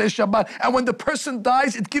except Motzei Shabbat. And when the person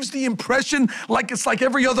dies, it gives the impression like it's like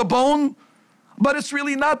every other bone, but it's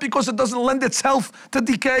really not, because it doesn't lend itself to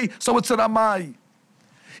decay, so it's a ramai.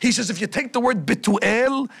 He says, if you take the word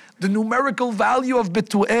betuel, the numerical value of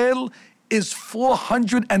betuel is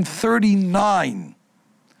 439.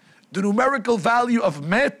 The numerical value of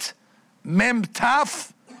met, mem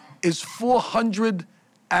taf, is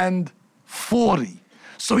 440.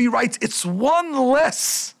 So he writes, it's one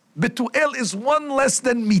less. Betuel is one less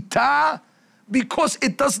than mitah, because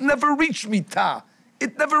it does never reach mitah.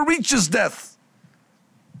 It never reaches death,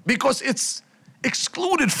 because it's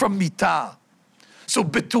excluded from mitah. So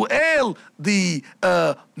betuel, the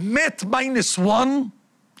met -1,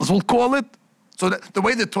 as we'll call it. So that, the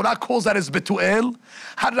way the Torah calls that is betuel.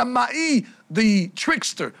 Haramai, the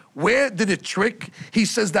trickster. Where did it trick? He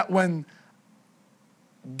says that when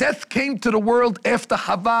death came to the world after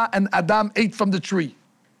Hava and Adam ate from the tree.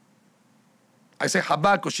 I say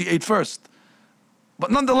Hava because she ate first. But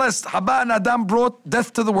nonetheless, Hava and Adam brought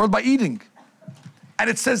death to the world by eating. And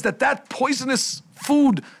it says that that poisonous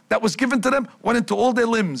food that was given to them went into all their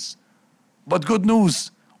limbs. But good news,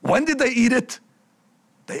 when did they eat it?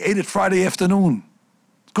 They ate it Friday afternoon.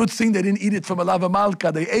 Good thing they didn't eat it from a lava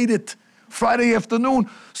malka. They ate it Friday afternoon.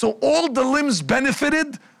 So all the limbs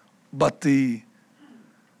benefited, but the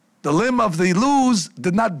limb of the luz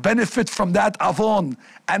did not benefit from that avon.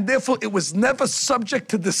 And therefore it was never subject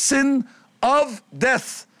to the sin of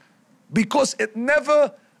death, because it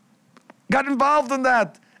never got involved in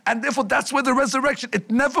that. And therefore that's where the resurrection, it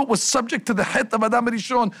never was subject to the het of Adam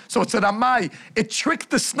Rishon. So it's a ramai. It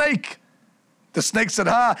tricked the snake. The snake said,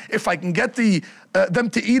 if I can get them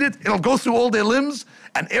to eat it, it'll go through all their limbs.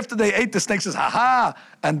 And after they ate, the snake says,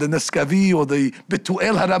 and the neskavi or the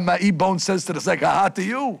betuel haramai bone says to the snake, to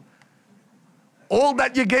you. All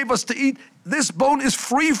that you gave us to eat, this bone is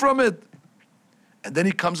free from it. And then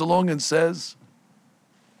he comes along and says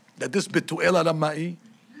that this betuel haramai,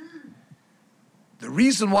 the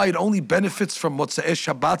reason why it only benefits from Motzei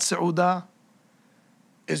Shabbat Seudah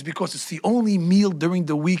is because it's the only meal during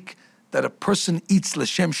the week that a person eats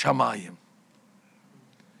l'shem shamayim.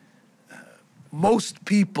 Most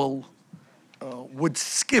people would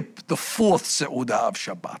skip the fourth Seudah of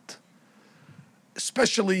Shabbat,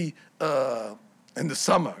 especially in the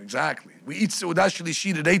summer, exactly. We eat Seudah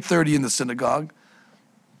Shlishit at 8:30 in the synagogue.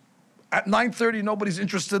 At 9:30, nobody's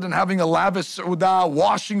interested in having a lavish Seudah,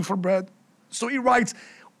 washing for bread. So he writes,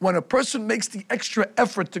 when a person makes the extra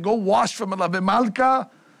effort to go wash from a lave malka,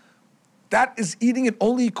 that is eating it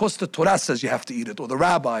only because the Torah says you have to eat it, or the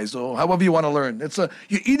rabbis, or however you want to learn.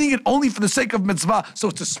 You're eating it only for the sake of mitzvah, so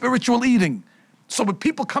it's a spiritual eating. So when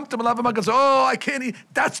people come to Melav and say, oh, I can't eat,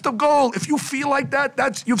 that's the goal. If you feel like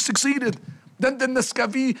that, you've succeeded. Then the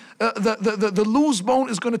skavi, the loose bone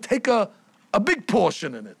is going to take a big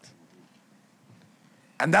portion in it.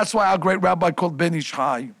 And that's why our great rabbi called Ben Ish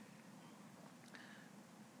Chai,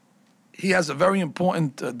 he has a very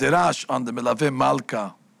important derash on the Melaveh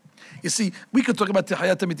Malka. You see, we could talk about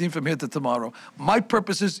Tehiyat Hametim from here to tomorrow. My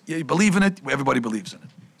purpose is, you believe in it, everybody believes in it.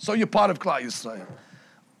 So you're part of Klal Yisrael.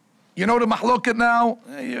 You know the mahloket now?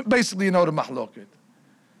 Basically, you know the mahloket.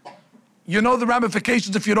 You know the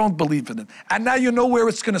ramifications if you don't believe in it. And now you know where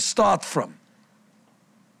it's going to start from.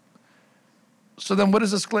 So then what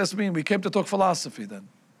does this class mean? We came to talk philosophy then.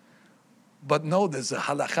 But no, there's a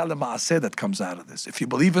halacha l'maaseh that comes out of this. If you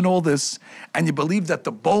believe in all this, and you believe that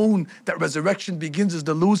the bone, that resurrection begins is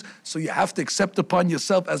the lose, so you have to accept upon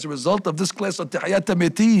yourself as a result of this class of Tehiyat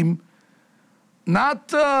Hametim,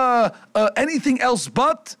 not anything else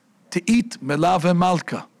but to eat Melav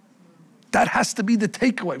Malka. That has to be the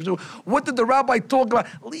takeaway. So what did the rabbi talk about?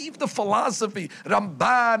 Leave the philosophy,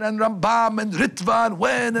 Ramban and Rambam and Ritva and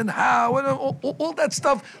when and how, and all that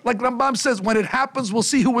stuff. Like Rambam says, when it happens, we'll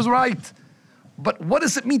see who was right. But what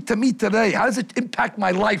does it mean to me today? How does it impact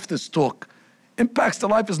my life, this talk? Impacts the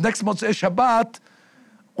life is next Motzei Shabbat,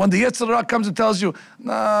 when the Yetzer Hara comes and tells you,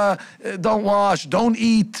 nah, don't wash, don't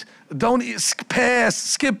eat, pass,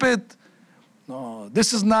 skip it. No,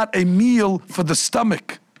 this is not a meal for the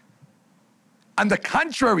stomach. On the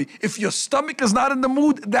contrary, if your stomach is not in the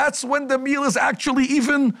mood, that's when the meal is actually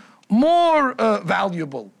even more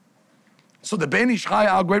valuable. So the Ben Ish Chai,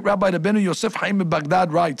 our great rabbi, the Ben Yosef Chaim in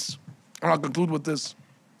Baghdad writes, and I'll conclude with this.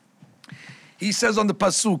 He says on the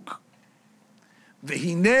pasuk,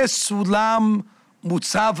 "V'hineh sulam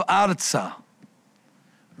mutzav arza,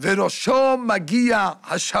 v'rosho magia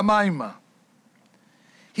hashamayma."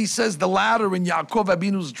 He says the ladder in Yaakov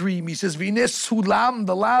Abinu's dream. He says, "V'hineh sulam,"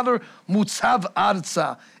 the ladder, mutzav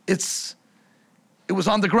arza. It was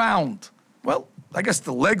on the ground. Well, I guess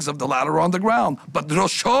the legs of the ladder are on the ground, but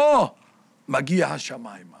rosho magia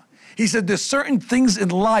hashamayma. He said there's certain things in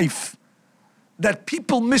life that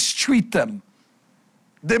people mistreat them.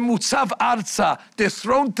 They're mutzav arza. They're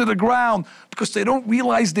thrown to the ground because they don't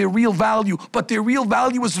realize their real value. But their real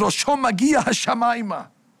value is rosho magia hashamayma.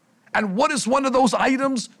 And what is one of those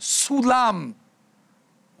items? Sulam.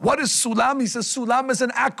 What is sulam? He says sulam is an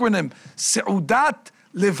acronym. Seudat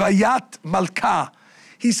levayat malka.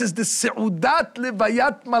 He says the seudat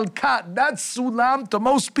levayat malka, that sulam to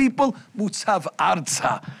most people, mutzav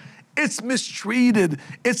arza. It's mistreated.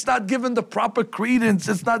 It's not given the proper credence.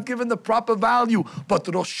 It's not given the proper value. But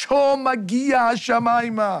rosho magia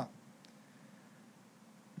hashamayma.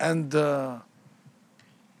 And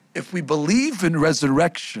if we believe in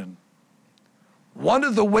resurrection, one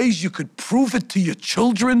of the ways you could prove it to your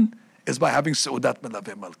children is by having seudat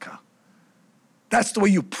melaveh malka. That's the way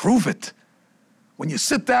you prove it. When you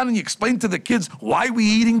sit down and you explain to the kids, why are we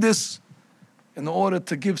eating this? In order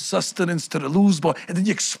to give sustenance to the loose bone. And then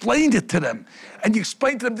you explained it to them. And you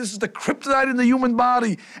explained to them this is the kryptonite in the human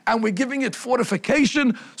body. And we're giving it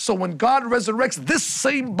fortification. So when God resurrects, this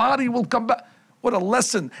same body will come back. What a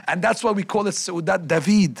lesson. And that's why we call it Seudat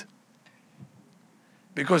David.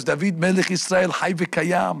 Because David Melech Israel, Hay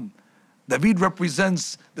v'Kayam. David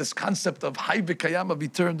represents this concept of Hay v'Kayam, of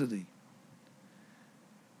eternity.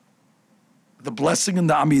 The blessing in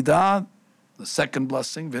the Amidah, the second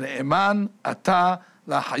blessing, V'ne'eman ata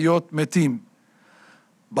lahayot metim.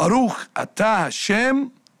 Baruch ata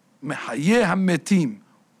Hashem mehayeh hametim.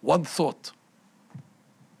 One thought.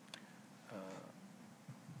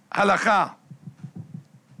 Halacha.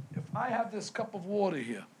 If I have this cup of water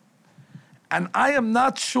here, and I am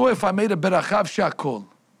not sure if I made a berachav shakol.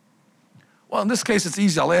 Well, in this case, it's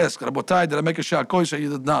easy. I'll ask, Rabotai, did I make a shakol? You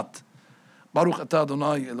did not. Baruch atah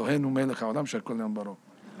Adonai Eloheinu melech haolam shakol yom baruch.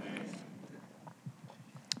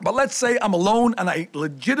 But let's say I'm alone and I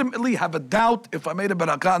legitimately have a doubt if I made a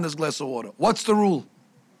barakah in this glass of water. What's the rule?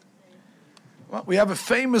 Well, we have a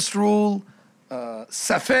famous rule,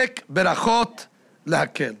 safek berachot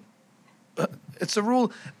lahakel. It's a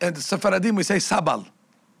rule, and the Sephardim we say sabal.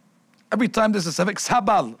 Every time there's a safek,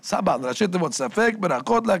 sabal. Rashid word safek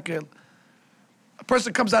berachot lahakel. A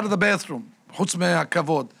person comes out of the bathroom, chutz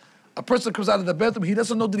me'akavod. A person comes out of the bathroom, he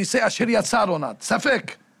doesn't know did he say asher yatzar or not.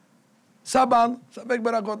 Safek. Sabal, safek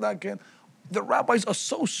berakot lahakel. The rabbis are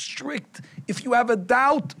so strict. If you have a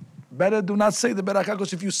doubt, better do not say the berakah,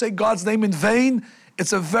 because if you say God's name in vain,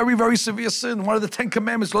 it's a very, very severe sin. One of the 10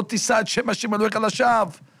 Commandments, Lo tisad Shem Hashem Elohecha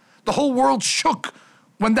lashav. The whole world shook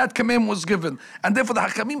when that command was given. And therefore the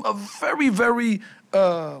Hakamim are very, very,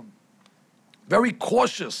 very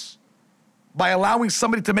cautious by allowing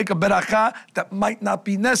somebody to make a beracha that might not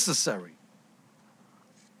be necessary.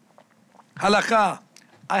 Halacha,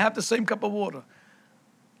 I have the same cup of water.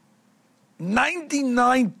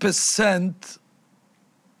 99%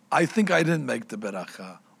 I think I didn't make the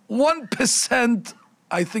beracha. 1%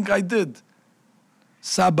 I think I did.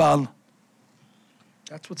 Sabal.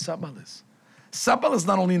 That's what sabal is. Sabal is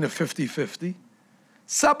not only in a 50-50.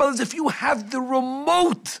 Sabal is if you have the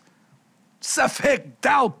remote safek,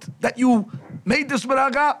 doubt that you made this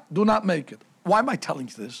beracha, do not make it. Why am I telling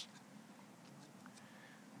you this?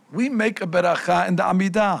 We make a beracha in the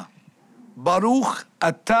Amidah. Baruch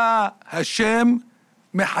atah Hashem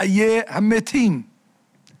Tehiyat Hametim.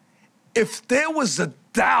 If there was a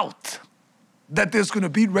doubt that there's going to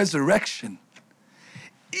be resurrection,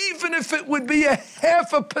 even if it would be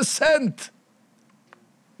 0.5%,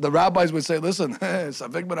 the rabbis would say, listen,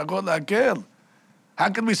 safek berachot lakel. How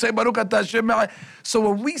can we say Baruch atah Hashem? So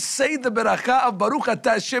when we say the beracha of Baruch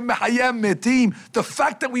atah Hashem Tehiyat Hametim, the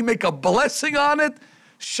fact that we make a blessing on it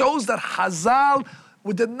shows that Chazal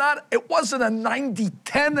did not, it wasn't a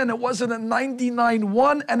 90-10 and it wasn't a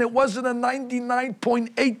 99-1 and it wasn't a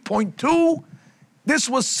 99.8.2. This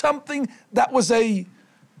was something that was a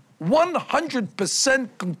 100%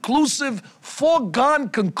 conclusive, foregone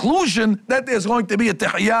conclusion that there's going to be a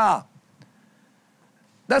Tehiyah.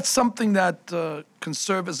 That's something that can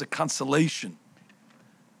serve as a consolation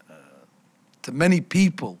to many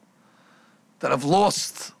people that have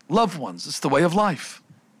lost loved ones. It's the way of life.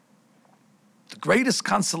 The greatest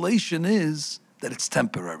consolation is that it's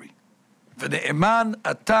temporary. V'ne'eman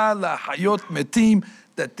atah lahayot metim,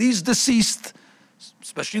 that these deceased,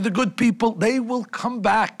 especially the good people, they will come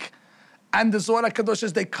back. And the Zohar HaKadosh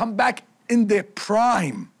says they come back in their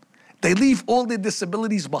prime. They leave all their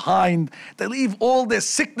disabilities behind. They leave all their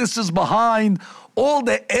sicknesses behind. All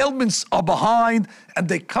their ailments are behind. And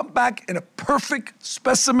they come back in a perfect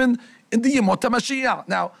specimen in the Yemot HaMashiach.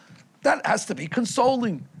 Now, that has to be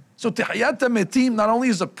consoling. So Tehiyat Hametim not only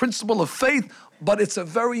is a principle of faith, but it's a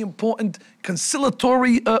very important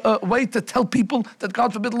conciliatory way to tell people that,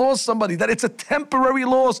 God forbid, lost somebody, that it's a temporary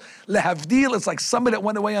loss. Lehavdil, it's like somebody that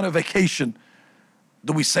went away on a vacation.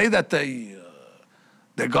 Do we say that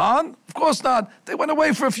they're gone? Of course not. They went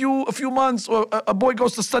away for a few months, or a boy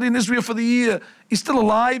goes to study in Israel for the year. He's still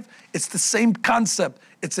alive. It's the same concept.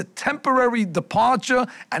 It's a temporary departure,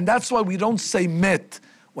 and that's why we don't say met.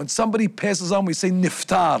 When somebody passes on, we say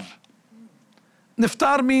niftar.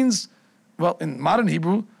 Niftar means, well, in modern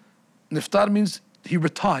Hebrew, niftar means he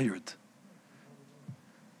retired.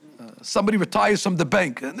 Somebody retires from the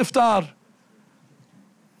bank. Niftar.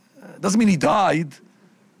 Doesn't mean he died.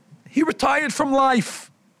 He retired from life.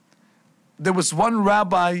 There was one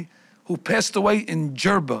rabbi who passed away in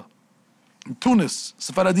Jerba, in Tunis,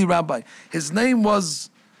 Sephardi rabbi. His name was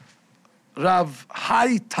Rav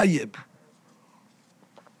Hai Tayyib.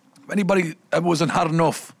 If anybody ever was in Har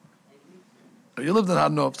Nof, you lived in Har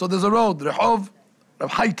Nof, so there's a road, Rehov,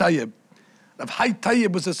 Rav Hai Tayyib. Rav Hai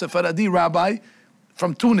Tayyib was a Sephardi rabbi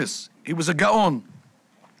from Tunis. He was a Gaon.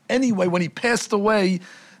 Anyway, when he passed away,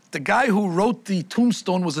 the guy who wrote the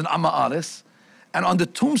tombstone was an Ama'aris, and on the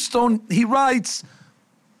tombstone he writes,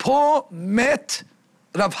 Po met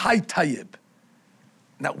Rav Hai Tayyib.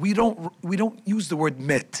 Now we don't use the word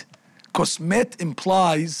met, because met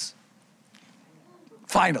implies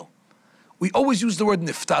final. We always use the word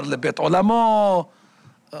niftar lebet olamo.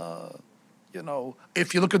 You know,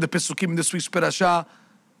 if you look at the Pesukim in this week's Parasha,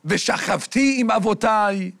 v'shachavti im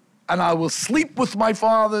avotai, and I will sleep with my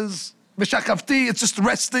fathers. V'shachavti, it's just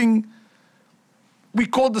resting. We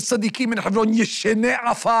call the tzaddikim in Hebron yeshenei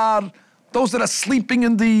afar, those that are sleeping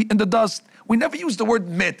in the dust. We never use the word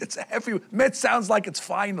met. It's a heavy, met sounds like it's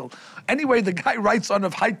final. Anyway, the guy writes on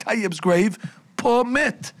Rav Hai Tayyib's grave, po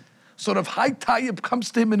met. So Rav Hai Tayyib comes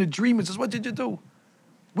to him in a dream and says, what did you do?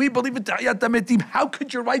 We believe in Tehiyat Hametim. How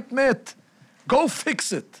could you write met? Go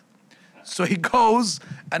fix it. So he goes,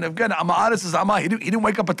 and again, Ama'aris says, he didn't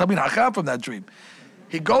wake up a Tamir Hacham from that dream.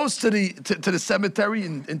 He goes to the cemetery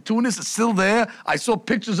in Tunis. It's still there. I saw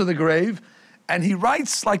pictures of the grave. And he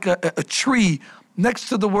writes like a tree next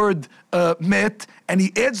to the word met, and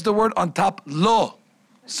he adds the word on top, lo.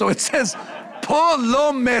 So it says, Po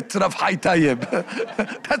lo met Rav Hai Tayyib.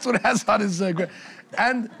 That's what it has on his grave.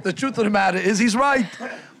 And the truth of the matter is, he's right.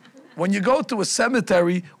 When you go to a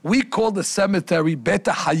cemetery, we call the cemetery Bet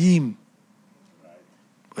Hayim,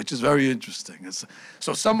 which is very interesting.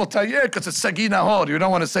 So some will tell you, yeah, because it's Sagi Nahor. You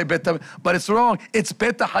don't want to say Bet, but it's wrong. It's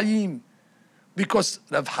Bet Hayim. because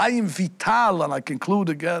Rav Chaim Vital, and I conclude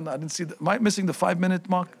again, I didn't see, am I missing the 5-minute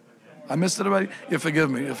mark? I missed it already? You forgive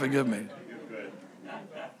me.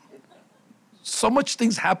 So much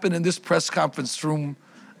things happen in this press conference room.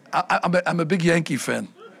 I'm a big Yankee fan.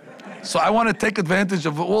 So I want to take advantage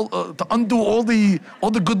of all, to undo all the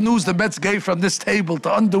good news the Mets gave from this table,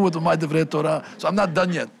 to undo it with my Ateret Torah. So I'm not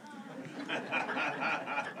done yet.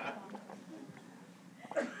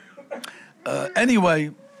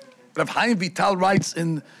 Anyway, Rav Chaim Vital writes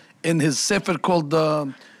in his sefer called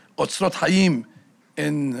Otzrot Hayim,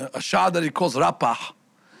 in a Shaare that he calls Rapach.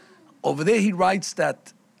 Over there he writes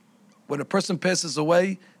that when a person passes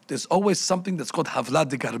away, there's always something that's called Havla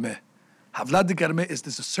de Garmeh. Havla de Garmeh is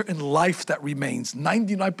there's a certain life that remains.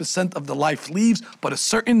 99% of the life leaves, but a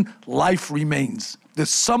certain life remains. There's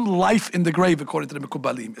some life in the grave, according to the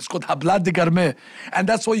Mekubalim. It's called Havla de Garmeh. And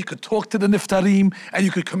that's why you could talk to the Niftarim and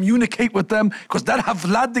you could communicate with them, because that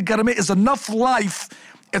Havla de Garmeh is enough life.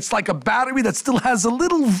 It's like a battery that still has a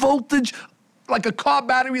little voltage, like a car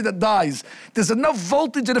battery that dies. There's enough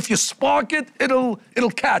voltage that if you spark it, it'll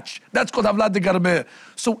catch. That's called Havla de Garmeh.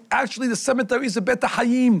 So actually the cemetery is a Bet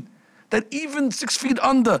Hayim, that even 6 feet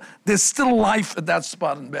under, there's still life at that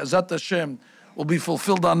spot. And Be'ezat Hashem will be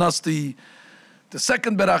fulfilled on us the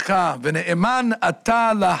second beracha, V'ne'eman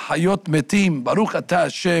ata lahayot metim, Baruch ata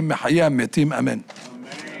Hashem mehaya metim, amen.